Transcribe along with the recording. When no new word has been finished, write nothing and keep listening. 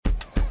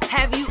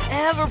Have you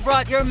ever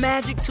brought your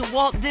magic to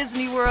Walt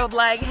Disney World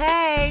like,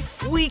 hey,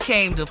 we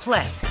came to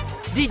play?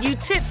 Did you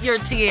tip your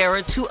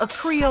tiara to a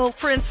Creole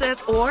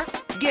princess or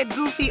get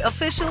goofy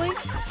officially?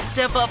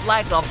 Step up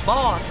like a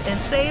boss and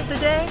save the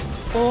day?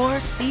 Or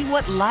see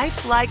what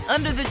life's like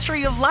under the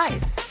tree of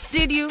life?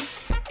 Did you?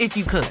 If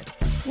you could.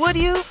 Would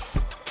you?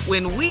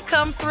 When we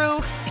come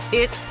through,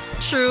 it's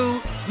true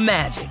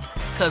magic.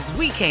 'Cause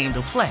we came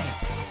to play.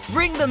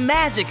 Bring the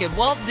magic at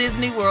Walt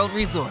Disney World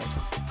Resort.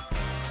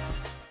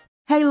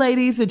 Hey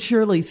ladies, it's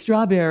Shirley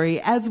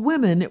Strawberry. As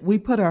women, we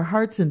put our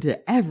hearts into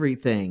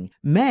everything.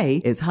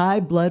 May is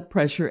High Blood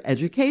Pressure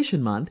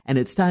Education Month, and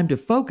it's time to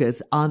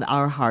focus on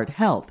our heart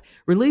health.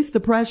 Release the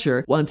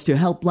Pressure wants to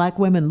help Black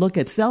women look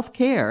at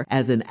self-care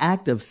as an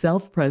act of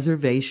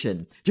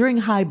self-preservation. During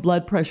High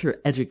Blood Pressure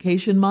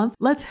Education Month,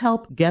 let's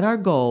help get our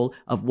goal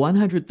of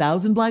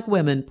 100,000 Black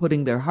women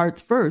putting their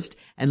hearts first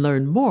and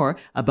learn more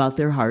about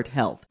their heart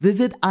health.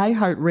 Visit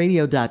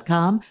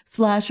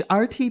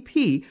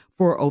iHeartRadio.com/RTP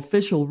for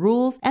official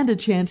rules and a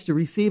chance to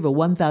receive a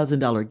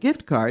 $1,000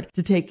 gift card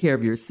to take care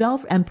of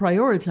yourself and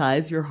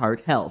prioritize your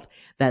heart health.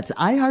 That's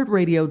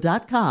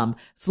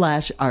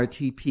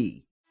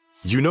iHeartRadio.com/RTP.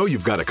 You know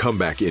you've got a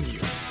comeback in you.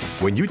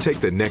 When you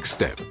take the next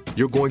step,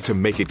 you're going to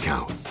make it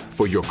count.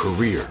 For your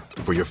career,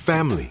 for your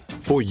family,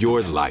 for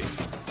your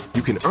life.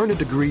 You can earn a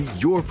degree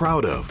you're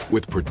proud of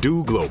with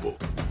Purdue Global.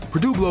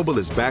 Purdue Global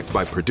is backed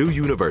by Purdue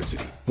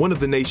University, one of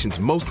the nation's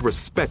most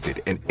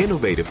respected and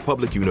innovative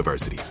public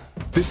universities.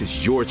 This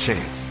is your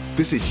chance.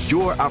 This is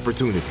your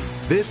opportunity.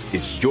 This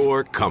is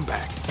your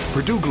comeback.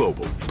 Purdue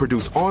Global,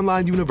 Purdue's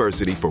online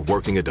university for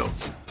working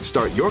adults.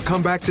 Start your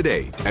comeback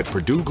today at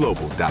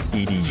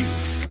purdueglobal.edu.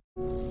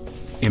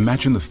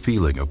 Imagine the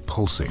feeling of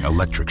pulsing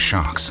electric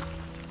shocks.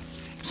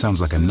 Sounds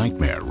like a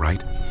nightmare,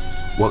 right?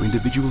 While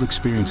individual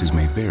experiences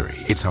may vary,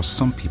 it's how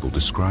some people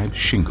describe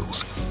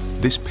shingles.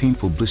 This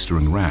painful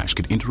blistering rash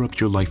could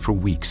interrupt your life for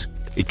weeks.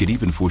 It could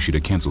even force you to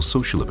cancel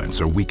social events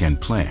or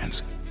weekend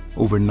plans.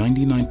 Over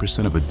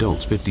 99% of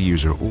adults 50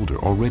 years or older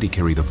already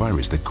carry the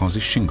virus that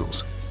causes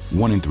shingles.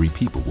 1 in 3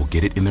 people will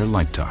get it in their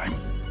lifetime.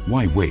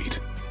 Why wait?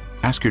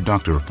 Ask your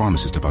doctor or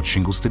pharmacist about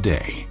shingles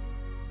today.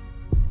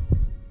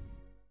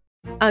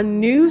 A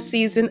new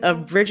season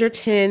of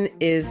Bridgerton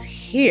is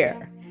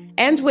here.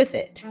 And with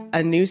it,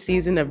 a new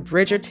season of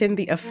Bridgerton,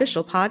 the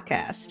official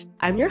podcast.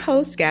 I'm your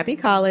host, Gabby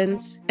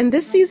Collins, and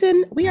this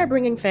season, we are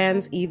bringing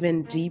fans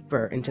even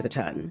deeper into the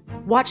ton.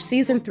 Watch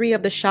season 3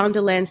 of the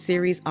Shondaland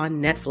series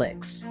on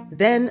Netflix.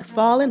 Then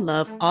fall in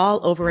love all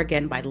over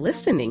again by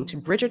listening to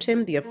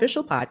Bridgerton, the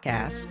official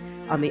podcast,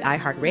 on the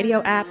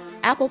iHeartRadio app,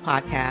 Apple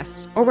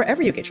Podcasts, or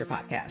wherever you get your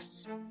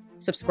podcasts.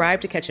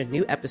 Subscribe to catch a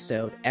new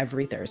episode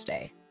every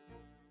Thursday.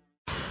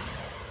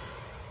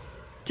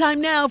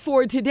 Time now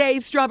for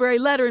today's Strawberry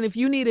Letter. And if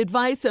you need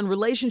advice on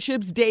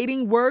relationships,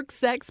 dating, work,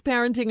 sex,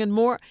 parenting, and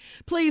more,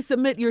 please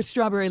submit your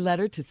Strawberry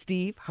Letter to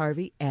Steve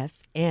Harvey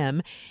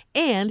FM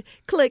and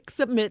click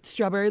Submit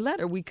Strawberry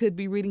Letter. We could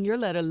be reading your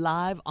letter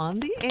live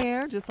on the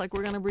air, just like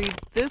we're going to read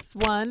this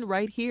one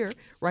right here,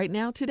 right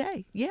now,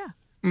 today. Yeah.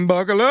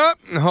 Buckle up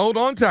and hold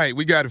on tight.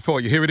 We got it for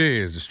you. Here it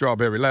is, the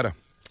Strawberry Letter.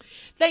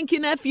 Thank you,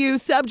 nephew.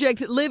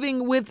 Subject,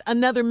 living with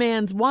another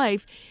man's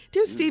wife.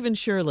 Dear Steve and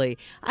Shirley,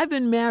 I've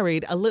been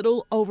married a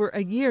little over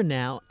a year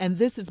now, and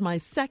this is my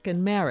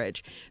second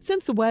marriage.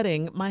 Since the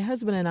wedding, my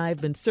husband and I have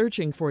been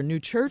searching for a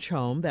new church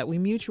home that we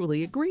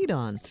mutually agreed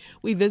on.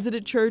 We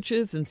visited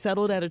churches and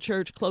settled at a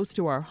church close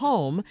to our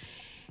home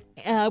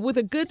with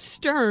a good,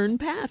 stern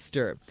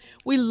pastor.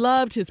 We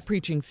loved his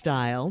preaching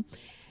style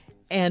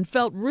and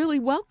felt really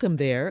welcome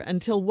there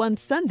until one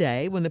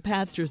Sunday when the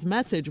pastor's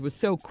message was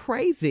so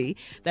crazy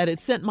that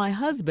it sent my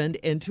husband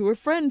into a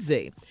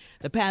frenzy.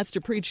 The pastor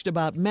preached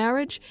about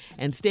marriage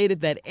and stated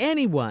that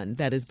anyone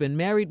that has been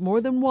married more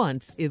than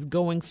once is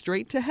going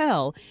straight to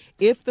hell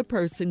if the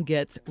person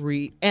gets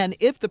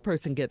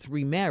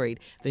remarried,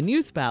 the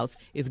new spouse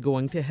is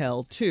going to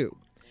hell too.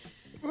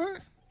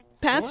 What?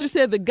 Pastor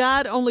said that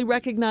God only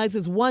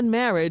recognizes one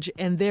marriage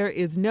and there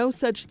is no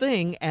such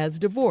thing as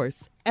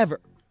divorce ever.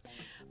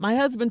 My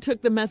husband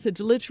took the message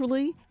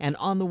literally, and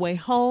on the way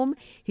home,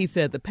 he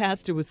said the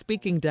pastor was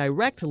speaking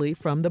directly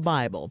from the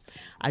Bible.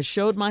 I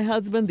showed my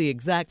husband the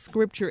exact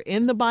scripture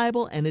in the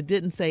Bible, and it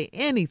didn't say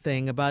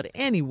anything about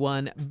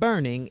anyone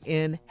burning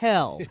in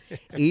hell.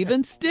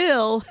 Even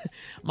still,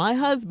 my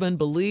husband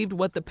believed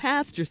what the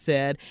pastor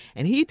said,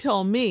 and he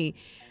told me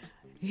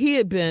he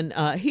had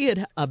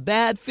a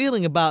bad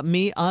feeling about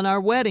me on our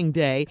wedding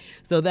day,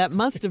 so that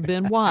must have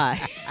been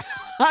why.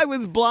 I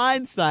was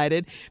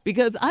blindsided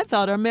because I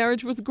thought our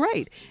marriage was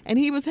great and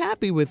he was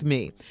happy with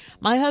me.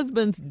 My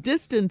husband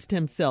distanced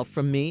himself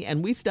from me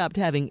and we stopped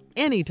having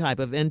any type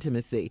of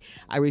intimacy.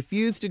 I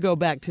refused to go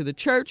back to the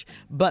church,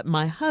 but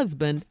my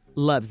husband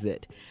loves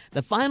it.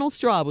 The final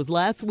straw was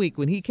last week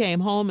when he came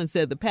home and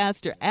said the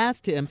pastor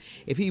asked him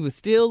if he was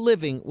still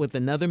living with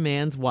another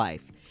man's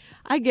wife.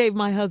 I gave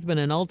my husband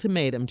an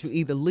ultimatum to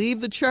either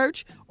leave the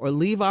church or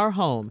leave our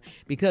home.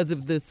 Because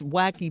of this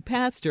wacky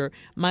pastor,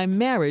 my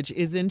marriage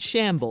is in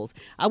shambles.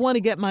 I want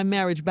to get my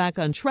marriage back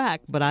on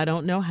track, but I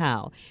don't know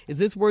how. Is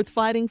this worth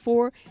fighting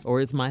for, or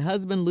is my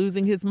husband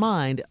losing his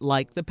mind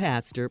like the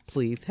pastor?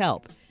 Please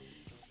help.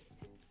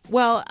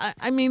 Well,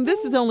 I mean,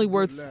 this is only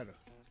worth...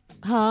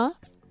 Huh?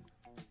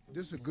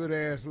 This is a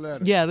good-ass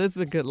letter. Yeah, this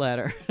is a good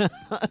letter.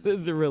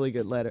 This is a really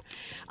good letter.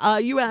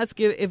 You ask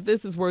if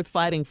this is worth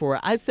fighting for.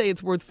 I say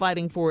it's worth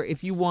fighting for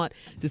if you want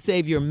to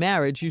save your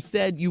marriage. You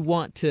said you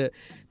want to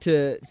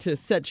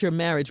set your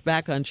marriage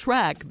back on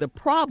track. The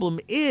problem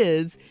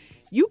is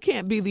you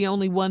can't be the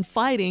only one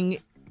fighting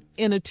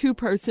in a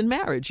two-person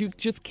marriage. You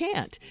just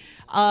can't.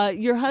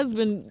 Your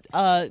husband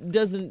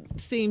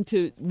doesn't seem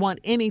to want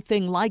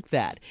anything like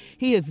that.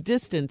 He has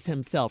distanced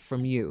himself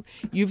from you.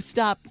 You've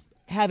stopped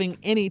having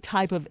any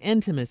type of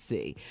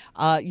intimacy.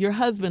 Your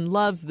husband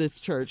loves this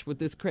church with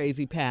this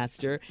crazy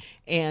pastor,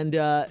 and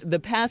the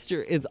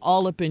pastor is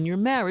all up in your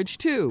marriage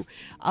too.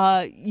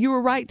 You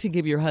were right to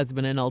give your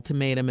husband an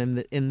ultimatum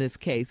in this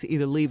case,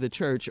 either leave the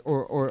church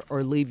or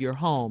leave your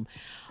home.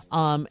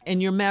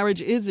 And your marriage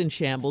is in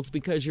shambles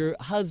because your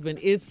husband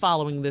is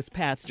following this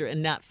pastor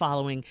and not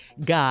following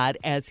God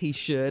as he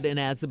should and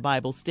as the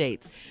Bible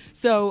states.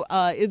 So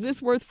is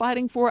this worth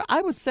fighting for?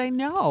 I would say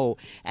no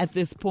at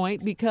this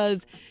point,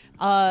 because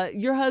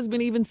your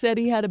husband even said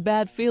he had a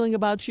bad feeling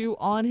about you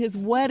on his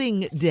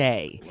wedding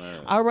day.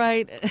 Wow. All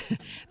right.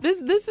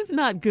 This is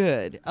not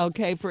good,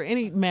 okay, for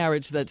any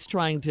marriage that's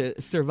trying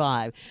to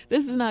survive.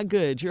 This is not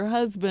good. Your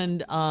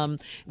husband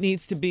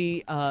needs to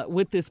be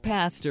with this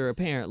pastor,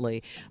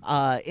 apparently,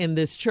 in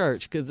this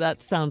church, because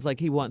that sounds like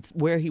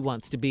where he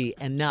wants to be,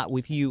 and not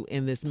with you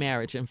in this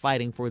marriage and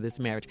fighting for this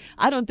marriage.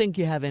 I don't think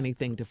you have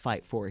anything to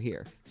fight for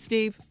here.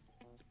 Steve?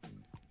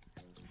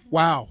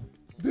 Wow.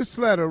 This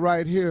letter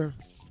right here,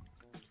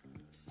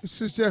 this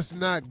is just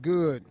not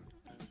good.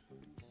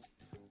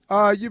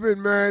 You've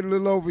been married a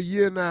little over a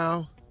year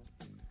now.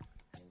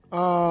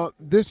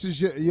 This is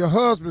your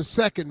husband's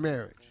second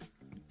marriage.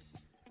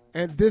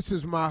 And this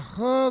is my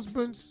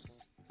husband's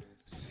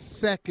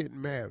second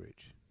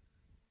marriage.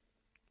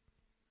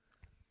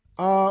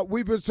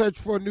 We've been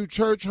searching for a new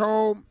church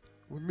home.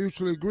 We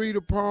mutually agreed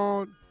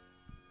upon.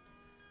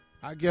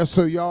 I guess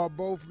so y'all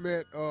both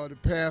met the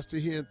pastor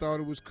here and thought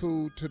it was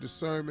cool to the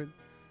sermon.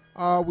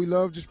 We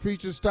loved his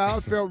preaching style.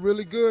 It felt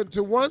really good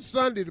until one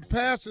Sunday, the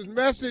pastor's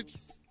message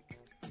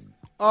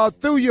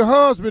threw your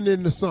husband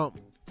into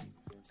something.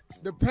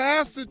 The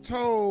pastor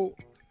told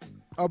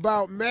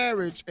about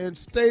marriage and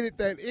stated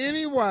that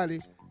anybody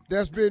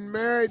that's been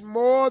married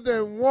more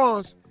than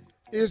once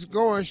is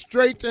going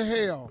straight to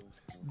hell.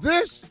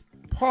 This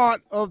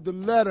part of the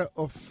letter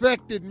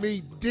affected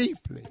me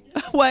deeply.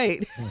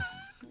 Wait.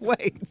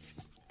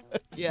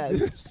 Yes.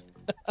 This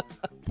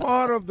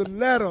part of the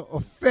letter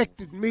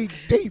affected me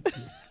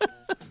deeply.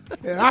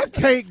 And I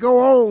can't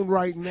go on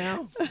right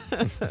now.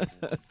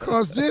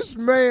 Because this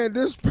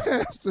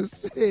pastor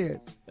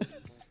said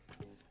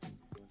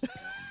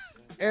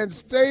and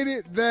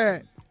stated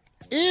that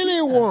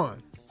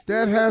anyone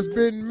that has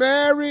been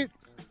married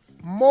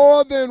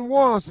more than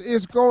once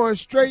is going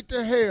straight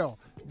to hell.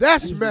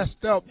 That's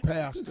messed up,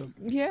 Pastor.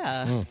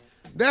 Yeah.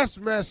 That's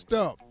messed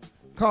up.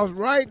 Because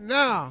right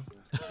now,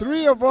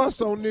 3 of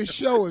us on this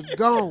show is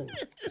gone.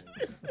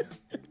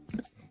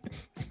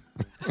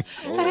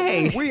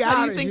 Hey, we how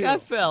out do you think here. I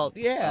felt?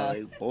 Yeah.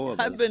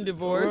 I've been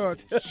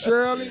divorced.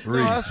 Shirley, no,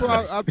 that's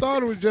why I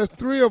thought it was just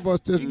 3 of us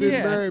that's been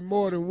married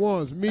more than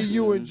once. Me,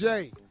 you, and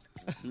Jay.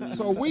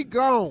 So we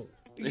gone.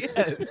 Yeah.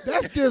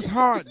 That's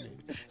disheartening.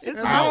 It's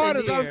as hard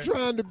as I'm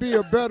trying to be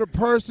a better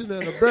person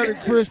and a better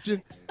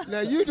Christian, now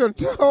you done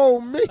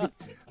told me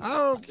I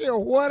don't care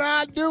what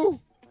I do,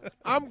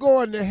 I'm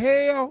going to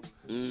hell.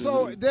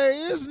 So there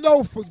is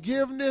no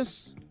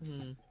forgiveness.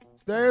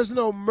 There's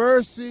no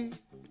mercy.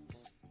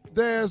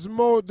 There's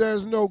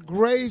no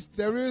grace.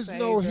 There is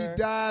no he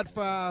died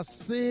for our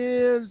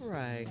sins.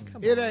 Right.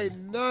 It ain't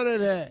none of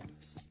that.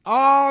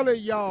 All of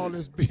y'all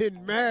that's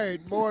been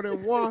married more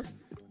than once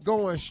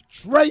going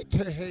straight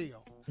to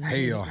hell.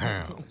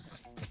 Hellhound.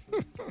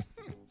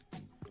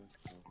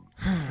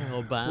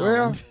 Hellbound.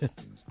 Well,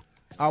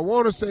 I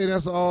want to say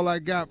that's all I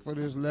got for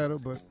this letter,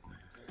 but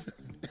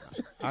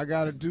I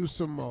got to do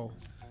some more.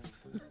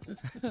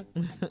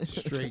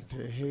 Straight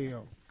to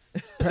hell.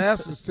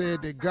 Pastor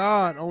said that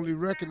God only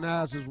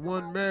recognizes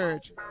one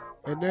marriage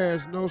and there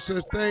is no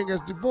such thing as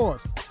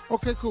divorce.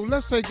 Okay, cool.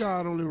 Let's say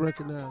God only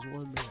recognizes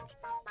one marriage.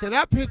 Can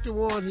I pick the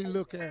one he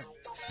look at?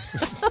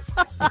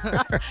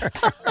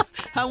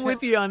 I'm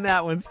with you on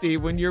that one,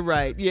 Steve, when you're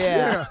right.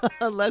 Yeah.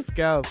 Let's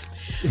go.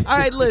 All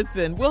right,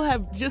 listen,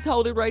 just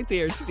hold it right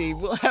there, Steve.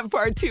 We'll have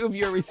part 2 of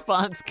your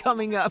response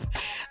coming up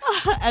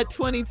at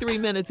 23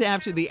 minutes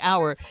after the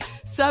hour.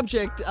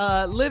 Subject,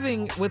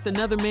 living with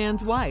another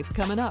man's wife,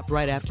 coming up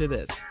right after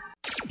this.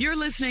 You're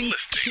listening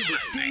to the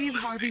Steve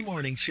Harvey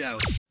Morning Show.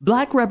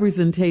 Black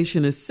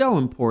representation is so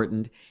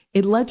important.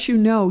 It lets you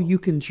know you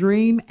can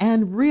dream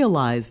and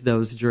realize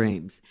those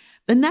dreams.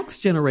 The next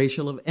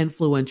generation of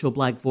influential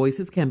Black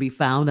voices can be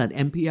found on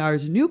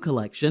NPR's new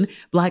collection,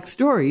 Black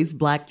Stories,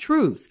 Black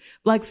Truths.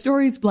 Black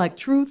Stories, Black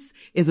Truths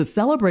is a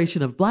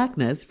celebration of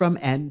Blackness from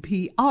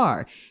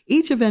NPR.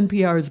 Each of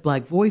NPR's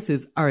Black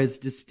voices are as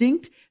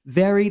distinct,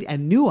 varied,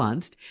 and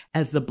nuanced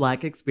as the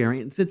Black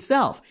experience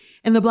itself.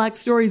 In the Black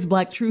Stories,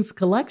 Black Truths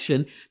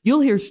collection, you'll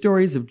hear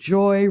stories of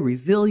joy,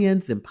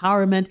 resilience,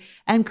 empowerment,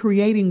 and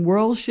creating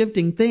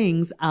world-shifting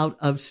things out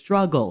of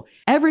struggle.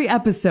 Every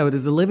episode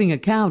is a living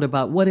account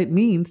about what it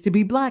means to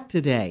be Black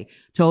today,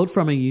 told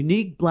from a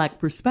unique Black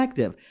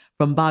perspective.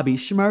 From Bobby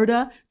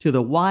Shmurda to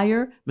The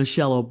Wire,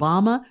 Michelle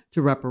Obama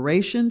to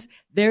reparations,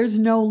 there's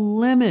no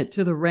limit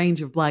to the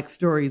range of Black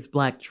Stories,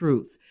 Black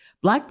Truths.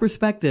 Black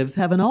perspectives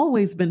haven't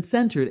always been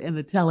centered in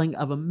the telling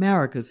of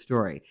America's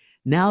story.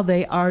 Now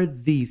they are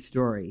the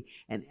story.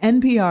 In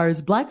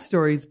NPR's Black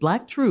Stories,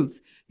 Black Truths,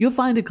 you'll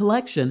find a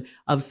collection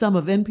of some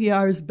of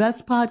NPR's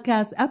best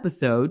podcast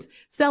episodes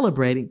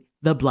celebrating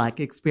the Black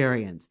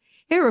experience.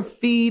 Hear a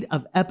feed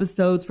of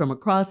episodes from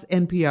across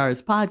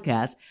NPR's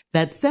podcasts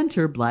that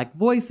center Black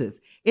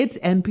voices. It's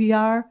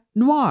NPR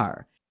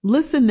Noir.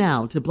 Listen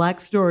now to Black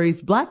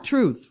Stories, Black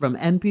Truths from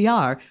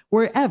NPR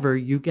wherever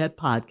you get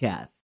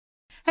podcasts.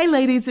 Hey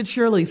ladies, it's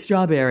Shirley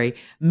Strawberry.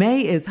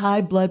 May is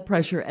High Blood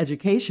Pressure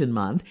Education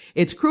Month.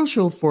 It's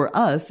crucial for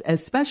us,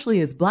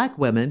 especially as Black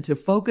women, to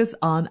focus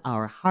on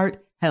our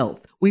heart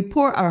health. We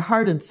pour our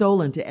heart and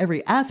soul into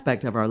every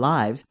aspect of our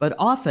lives, but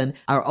often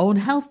our own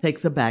health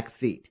takes a back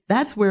seat.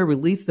 That's where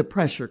Release the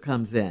Pressure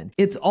comes in.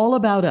 It's all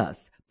about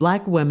us.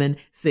 Black women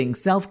seeing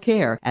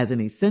self-care as an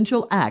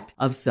essential act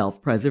of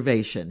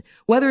self-preservation.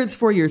 Whether it's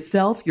for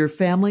yourself, your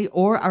family,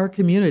 or our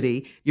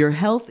community, your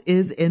health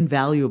is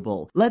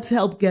invaluable. Let's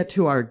help get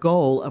to our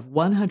goal of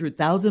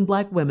 100,000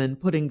 Black women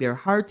putting their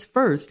hearts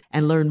first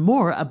and learn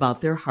more about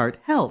their heart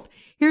health.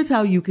 Here's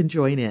how you can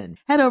join in.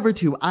 Head over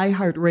to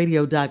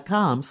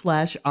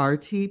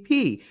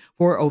iHeartRadio.com/RTP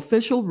for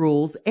official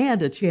rules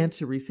and a chance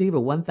to receive a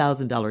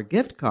 $1,000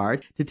 gift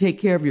card to take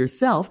care of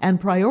yourself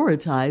and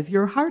prioritize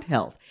your heart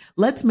health.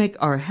 Let's make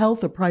our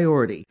health a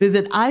priority.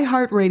 Visit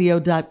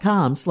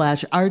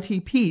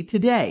iHeartRadio.com/RTP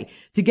today.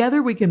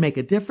 Together we can make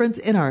a difference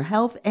in our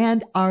health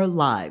and our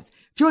lives.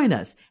 Join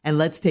us and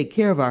let's take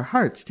care of our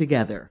hearts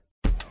together.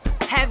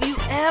 Have you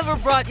ever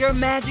brought your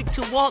magic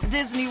to Walt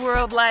Disney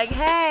World like,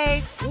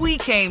 hey, we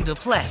came to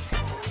play?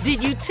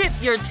 Did you tip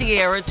your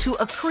tiara to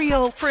a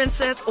Creole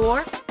princess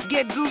or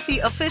get goofy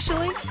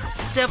officially?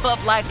 Step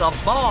up like a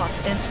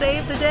boss and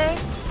save the day?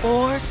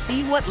 Or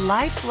see what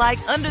life's like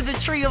under the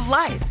tree of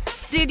life?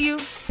 Did you?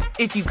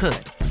 If you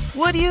could.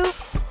 Would you?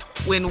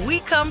 When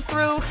we come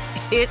through,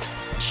 it's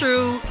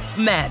true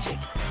magic.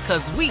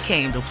 'Cause we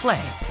came to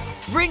play.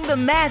 Bring the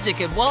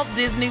magic at Walt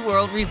Disney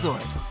World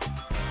Resort.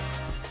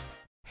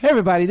 Hey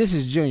everybody, this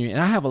is Junior, and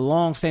I have a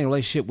long-standing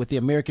relationship with the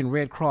American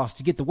Red Cross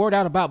to get the word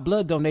out about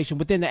blood donation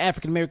within the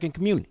African-American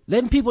community,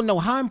 letting people know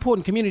how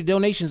important community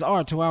donations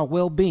are to our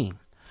well-being.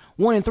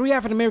 1 in 3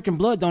 African-American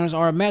blood donors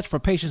are a match for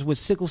patients with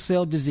sickle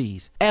cell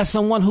disease. As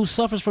someone who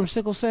suffers from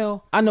sickle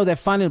cell, I know that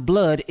finding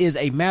blood is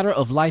a matter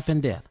of life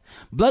and death.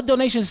 Blood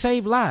donations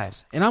save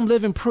lives, and I'm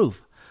living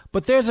proof.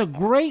 But there's a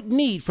great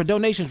need for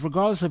donations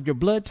regardless of your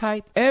blood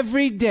type.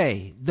 Every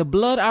day, the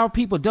blood our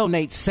people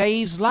donate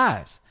saves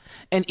lives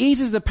and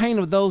eases the pain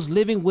of those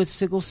living with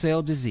sickle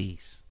cell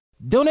disease.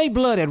 Donate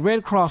blood at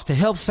Red Cross to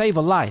help save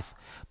a life.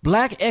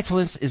 Black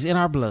excellence is in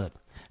our blood.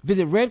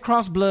 Visit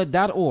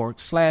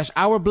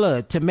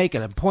redcrossblood.org/ourblood to make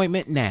an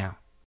appointment now.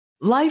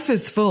 Life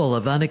is full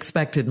of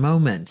unexpected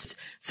moments,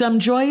 some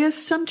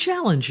joyous, some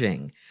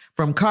challenging.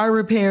 From car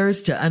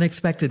repairs to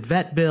unexpected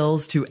vet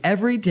bills to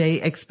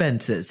everyday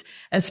expenses,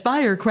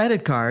 Aspire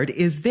Credit Card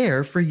is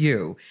there for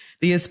you.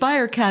 The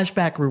Aspire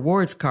Cashback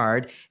Rewards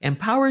Card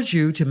empowers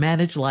you to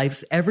manage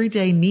life's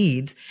everyday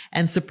needs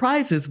and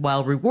surprises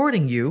while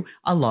rewarding you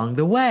along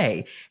the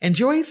way.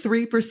 Enjoy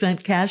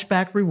 3%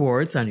 cashback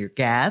rewards on your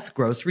gas,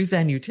 groceries,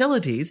 and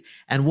utilities,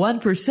 and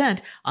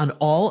 1% on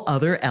all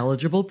other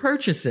eligible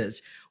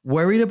purchases.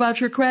 Worried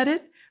about your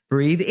credit?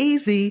 Breathe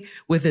easy.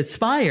 With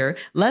Aspire,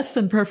 less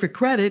than perfect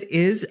credit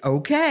is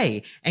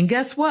okay. And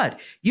guess what?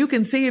 You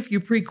can see if you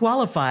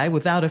pre-qualify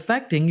without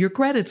affecting your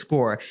credit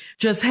score.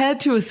 Just head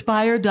to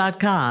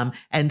aspire.com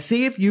and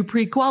see if you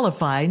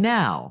pre-qualify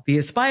now. The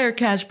Aspire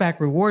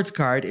Cashback Rewards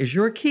Card is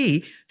your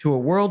key to a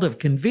world of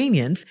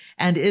convenience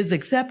and is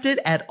accepted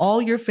at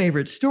all your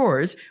favorite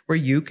stores where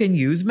you can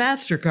use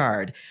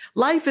MasterCard.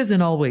 Life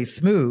isn't always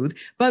smooth,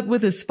 but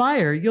with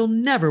Aspire, you'll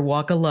never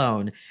walk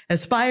alone.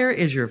 Aspire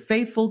is your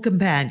faithful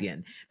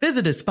companion.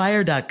 Visit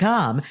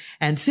aspire.com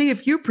and see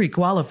if you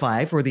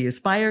pre-qualify for the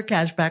Aspire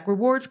Cashback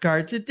Rewards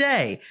Card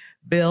today.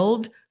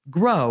 Build,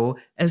 grow,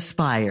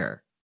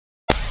 aspire.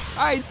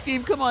 All right,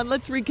 Steve, come on.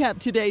 Let's recap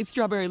today's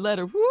Strawberry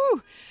Letter.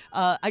 Woo!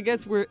 I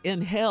guess we're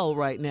in hell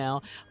right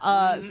now.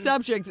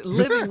 Subject,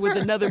 living with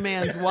another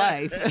man's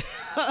wife.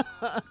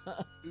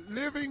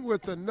 Living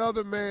with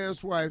another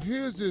man's wife.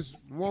 Here's this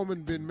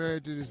woman been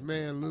married to this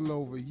man a little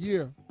over a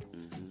year.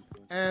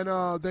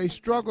 And they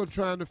struggled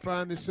trying to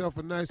find themselves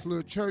a nice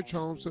little church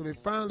home, so they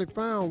finally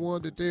found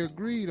one that they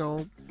agreed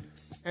on.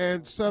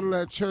 and settled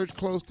at church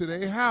close to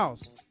their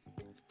house.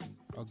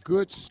 A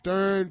good,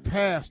 stern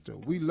pastor.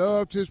 We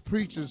loved his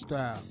preaching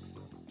style.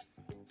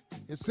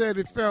 It said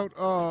it felt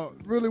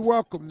really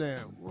welcome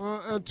there.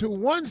 Well, until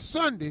one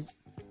Sunday,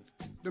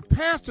 the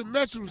pastor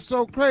message was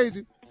so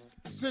crazy,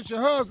 sent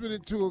your husband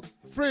into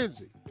a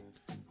frenzy.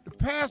 The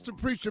pastor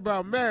preached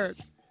about marriage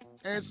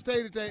and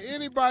stated that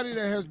anybody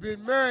that has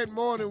been married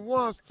more than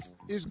once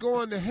is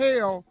going to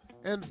hell,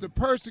 and if the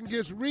person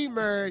gets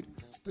remarried,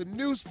 the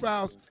new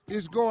spouse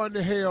is going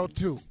to hell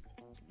too.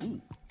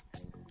 Ooh.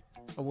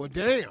 Oh, well,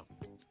 damn.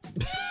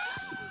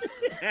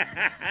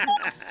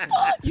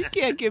 You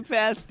can't get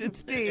past it,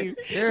 Steve.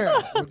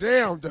 Yeah, well,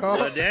 damn, dog.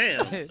 Well,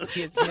 damn.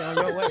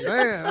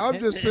 Man, I'm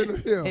just sitting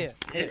here.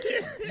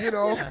 You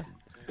know,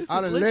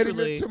 I done let him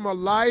into my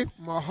life,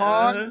 my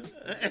heart.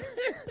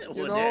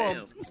 You know,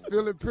 I'm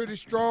feeling pretty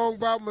strong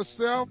about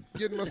myself,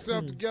 getting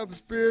myself together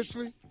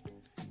spiritually.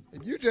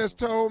 And you just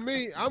told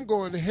me I'm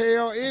going to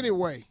hell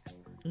anyway.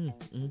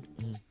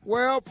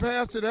 Well,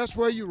 Pastor, that's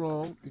where you're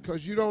wrong,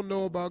 because you don't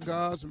know about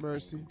God's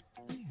mercy,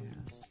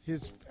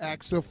 his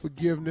acts of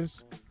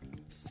forgiveness,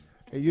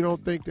 and you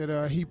don't think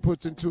that he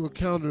puts into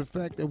account the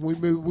fact that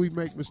we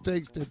make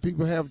mistakes, that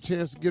people have a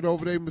chance to get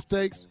over their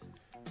mistakes.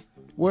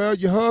 Well,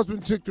 your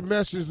husband took the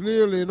message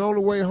literally, and on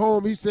the way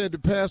home, he said the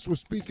pastor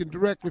was speaking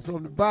directly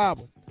from the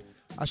Bible.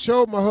 I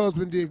showed my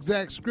husband the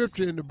exact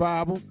scripture in the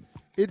Bible.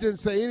 It didn't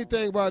say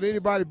anything about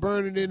anybody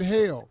burning in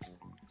hell.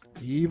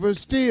 Even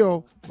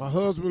still, my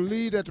husband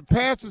believed that the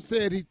pastor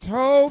said he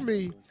told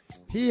me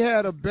he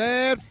had a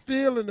bad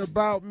feeling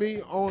about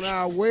me on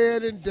our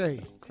wedding day.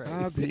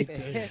 I'll be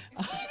damned.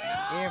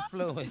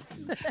 Influence.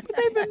 But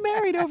they've been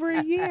married over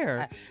a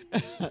year.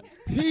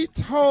 He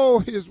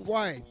told his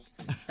wife,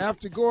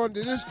 after going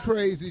to this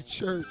crazy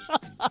church,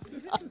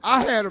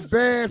 I had a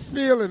bad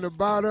feeling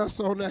about us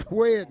on that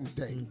wedding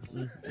day.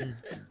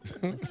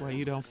 That's why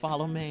you don't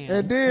follow man.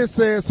 And then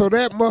said, so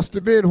that must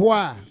have been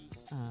why.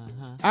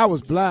 I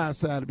was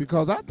blindsided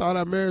because I thought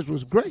our marriage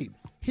was great.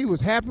 He was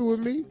happy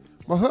with me.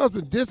 My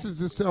husband distanced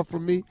himself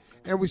from me,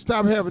 and we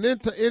stopped having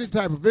any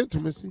type of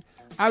intimacy.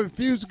 I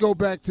refused to go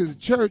back to the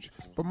church,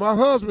 but my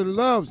husband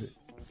loves it.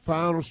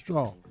 Final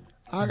straw.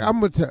 I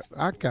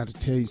got to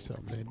tell you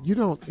something, man.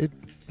 The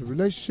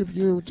relationship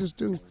you and this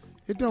dude,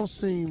 it don't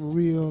seem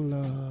real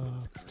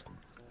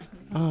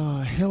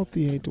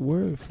healthy. Ain't the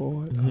word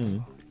for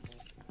it.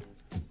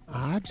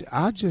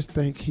 I just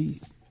think he.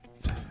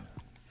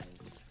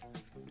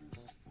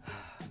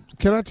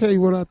 Can I tell you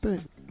what I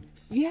think?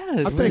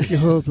 Yes. I think your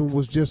husband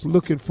was just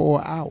looking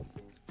for an out.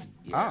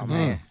 Oh,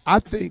 man. I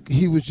think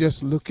he was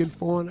just looking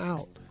for an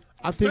out.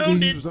 I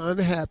think he was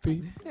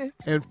unhappy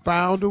and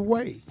found a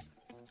way.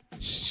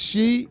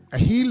 He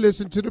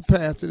listened to the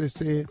pastor that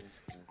said,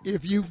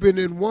 if you've been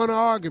in one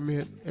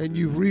argument and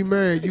you've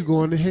remarried, you're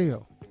going to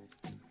hell.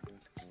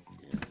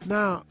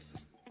 Now,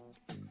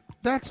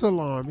 that's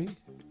alarming.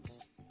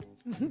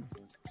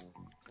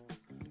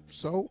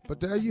 So,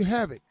 but there you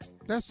have it.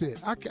 That's it.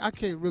 I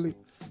can't really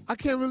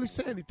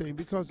say anything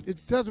because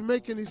it doesn't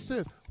make any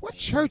sense. What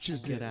church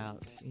is this? Get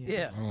out.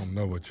 Yeah. I don't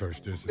know what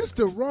church this is. It's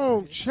the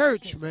wrong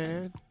church,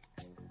 man.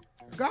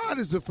 God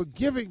is a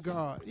forgiving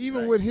God.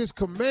 Even with his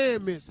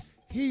commandments,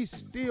 he's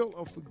still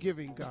a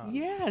forgiving God.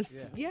 Yes,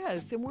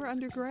 and we're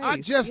under grace.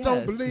 I just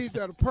don't believe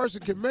that a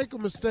person can make a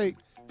mistake,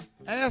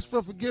 ask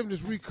for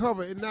forgiveness,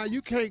 recover, and now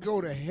you can't go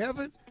to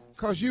heaven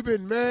because you've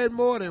been married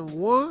more than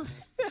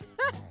once?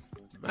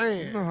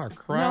 Man, You know how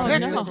crowded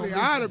technically,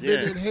 I'd have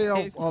been in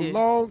hell a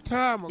long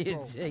time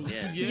ago.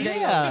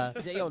 Yeah.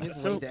 Jay on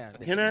this So, way down.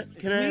 can I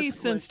Me ask a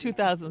since question?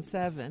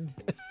 2007.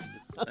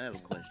 I have a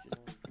question.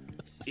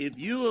 If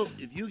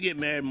you get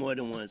married more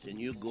than once and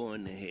you're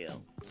going to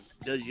hell,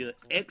 does your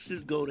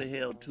exes go to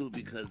hell too?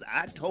 Because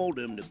I told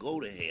them to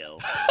go to hell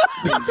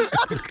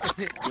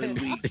when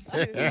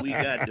we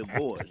got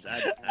divorced.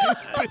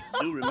 I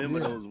do remember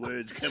those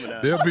words coming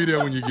out. They'll be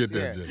there when you get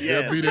there, Jay.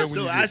 Yeah, They'll be there when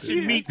so you I get there.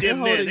 should meet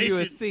them They're there. holding They you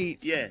a should,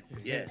 seat. Yeah.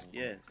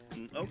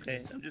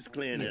 Okay, I'm just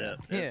clearing it up.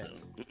 Yeah.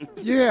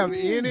 You have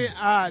any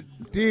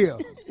idea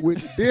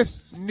with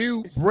this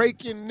new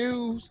breaking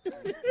news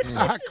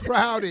how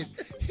crowded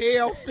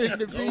hell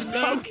finna be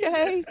now?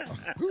 Okay.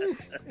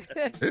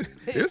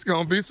 It's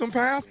going to be some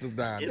pastors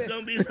down there. It's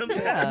gonna be some.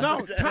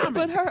 No, Tommy.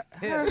 But her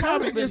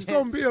Tommy, husband, it's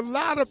going to be a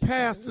lot of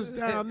pastors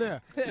down there.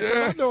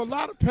 I know a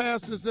lot of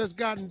pastors that's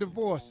gotten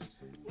divorces.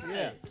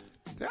 Yeah.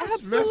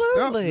 That's messed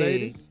up, Absolutely.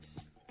 lady.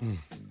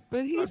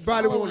 but he's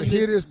Nobody want to following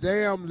hear this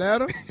damn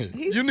letter.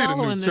 He's You need a new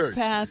following church.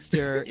 this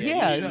pastor.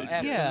 Yeah, you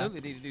yeah.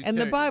 absolutely need a new And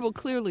the church. Bible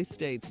clearly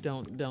states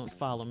don't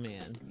follow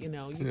men. You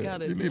know, you Yeah,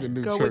 gotta you need a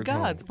new go with church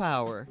God's home.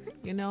 power.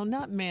 You know,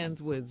 not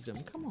man's wisdom.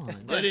 Come on.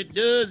 But it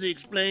does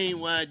explain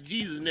why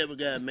Jesus never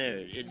got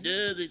married. It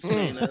does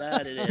explain a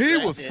lot of that. He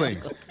right was there.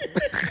 single.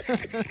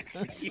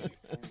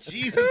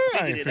 Jesus I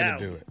figured ain't it finna out.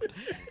 do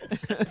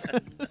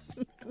it.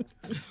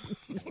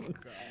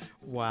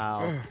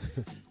 Wow.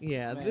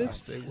 Yeah, this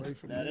Stay away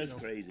from Now me.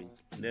 that's crazy.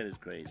 That is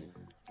crazy.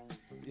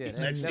 Yeah, Like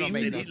that Steve don't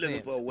make said, no he's looking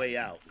sense. for a way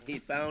out. He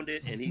found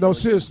it, and he. No, gonna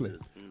use seriously. it.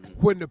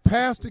 When the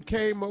pastor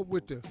came up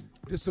with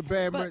This is a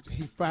bad marriage.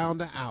 He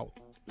found her out.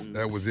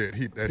 That was it.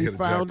 He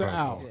found her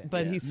out.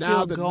 But he's now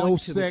still the going no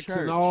to the sex church.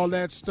 and all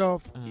that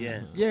stuff.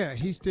 Yeah,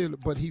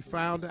 but he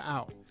found her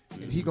out,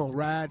 and he gonna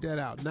ride that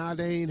out. Now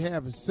they ain't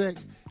having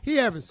sex. He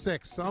having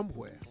sex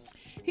somewhere.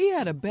 He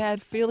had a bad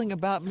feeling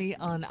about me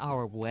on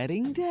our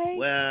wedding day.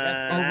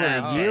 Well,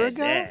 over a year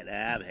ago. I've had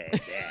that.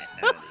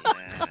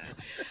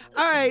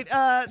 All right.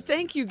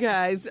 Thank you,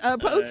 guys.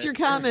 Post your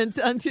comments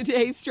on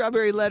today's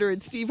Strawberry Letter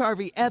at Steve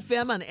Harvey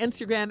FM on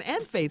Instagram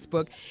and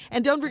Facebook.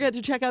 And don't forget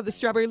to check out the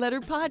Strawberry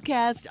Letter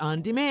podcast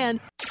on demand.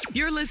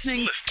 You're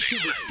listening to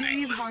the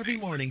Steve Harvey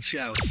Morning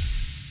Show.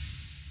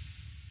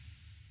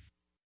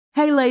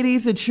 Hey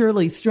ladies, it's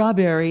Shirley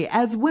Strawberry.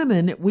 As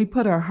women, we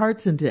put our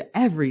hearts into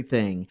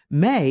everything.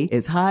 May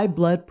is High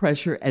Blood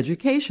Pressure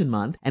Education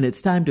Month, and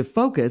it's time to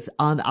focus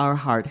on our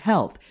heart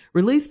health.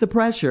 Release the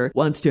Pressure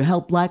wants to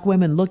help Black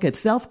women look at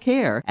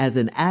self-care as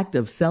an act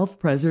of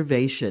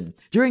self-preservation.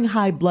 During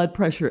High Blood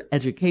Pressure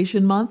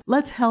Education Month,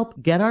 let's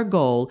help get our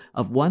goal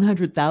of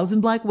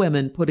 100,000 Black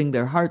women putting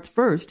their hearts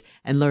first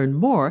and learn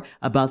more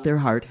about their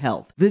heart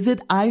health. Visit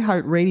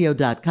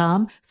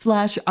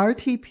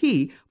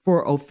iHeartRadio.com/RTP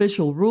for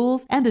official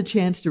rules and a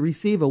chance to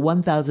receive a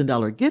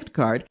 $1,000 gift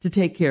card to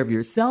take care of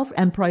yourself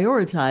and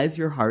prioritize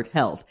your heart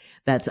health.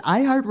 That's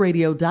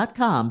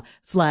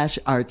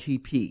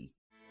iHeartRadio.com/RTP.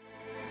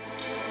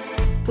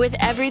 With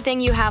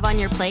everything you have on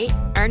your plate,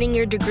 earning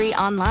your degree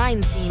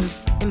online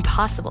seems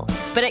impossible.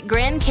 But at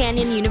Grand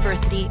Canyon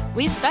University,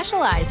 we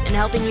specialize in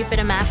helping you fit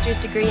a master's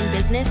degree in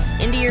business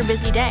into your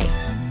busy day.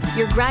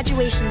 Your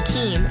graduation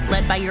team,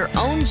 led by your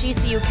own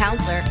GCU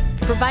counselor,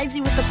 provides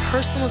you with the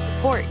personal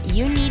support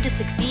you need to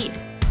succeed.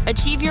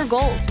 Achieve your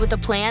goals with a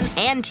plan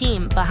and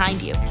team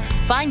behind you.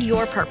 Find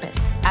your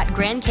purpose at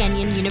Grand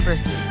Canyon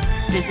University.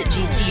 Visit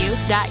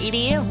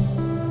gcu.edu.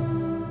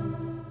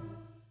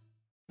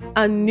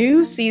 A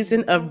new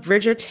season of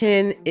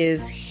Bridgerton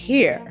is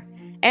here.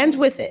 And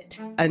with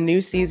it, a new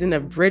season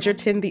of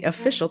Bridgerton, the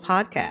official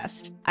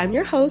podcast. I'm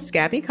your host,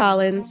 Gabby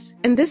Collins,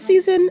 and this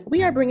season,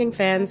 we are bringing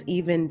fans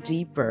even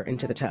deeper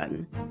into the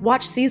ton.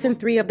 Watch season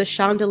 3 of the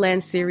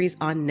Shondaland series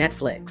on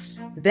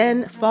Netflix.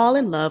 Then fall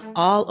in love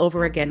all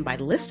over again by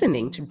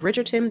listening to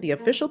Bridgerton, the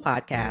official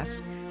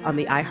podcast, on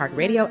the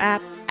iHeartRadio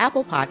app,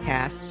 Apple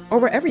Podcasts, or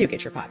wherever you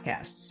get your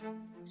podcasts.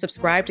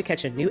 Subscribe to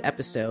catch a new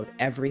episode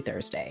every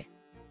Thursday.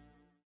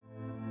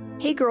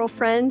 Hey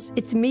girlfriends,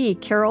 it's me,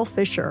 Carol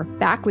Fisher,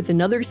 back with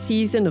another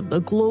season of the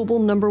global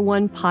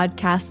 #1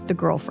 podcast, The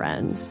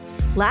Girlfriends.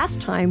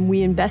 Last time,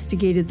 we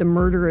investigated the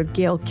murder of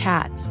Gail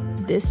Katz.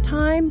 This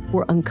time,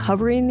 we're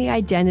uncovering the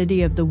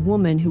identity of the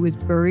woman who was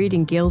buried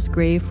in Gail's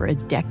grave for a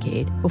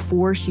decade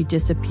before she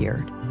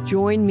disappeared.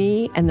 Join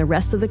me and the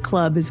rest of the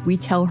club as we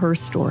tell her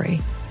story.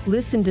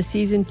 Listen to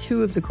Season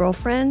 2 of The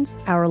Girlfriends,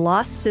 Our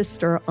Lost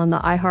Sister on the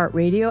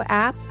iHeartRadio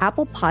app,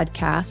 Apple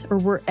Podcasts, or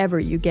wherever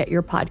you get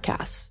your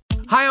podcasts.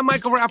 Hi, I'm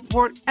Michael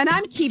Rappaport. And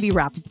I'm Kibi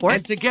Rappaport.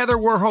 And together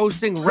we're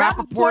hosting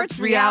Rappaport's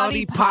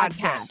Reality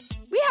Podcast.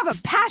 We have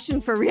a passion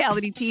for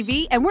reality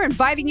TV, and we're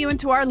inviting you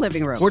into our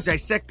living room. We're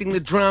dissecting the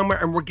drama,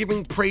 and we're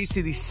giving praise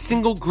to the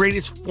single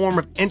greatest form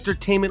of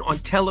entertainment on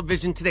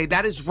television today.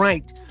 That is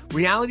right.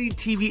 Reality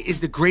TV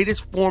is the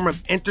greatest form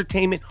of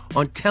entertainment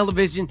on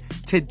television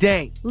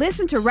today.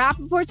 Listen to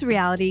Rappaport's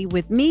Reality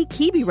with me,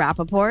 Kibi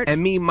Rappaport.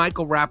 And me,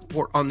 Michael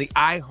Rappaport, on the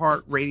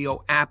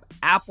iHeartRadio app,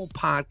 Apple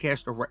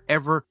Podcast, or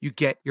wherever you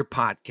get your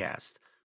podcast.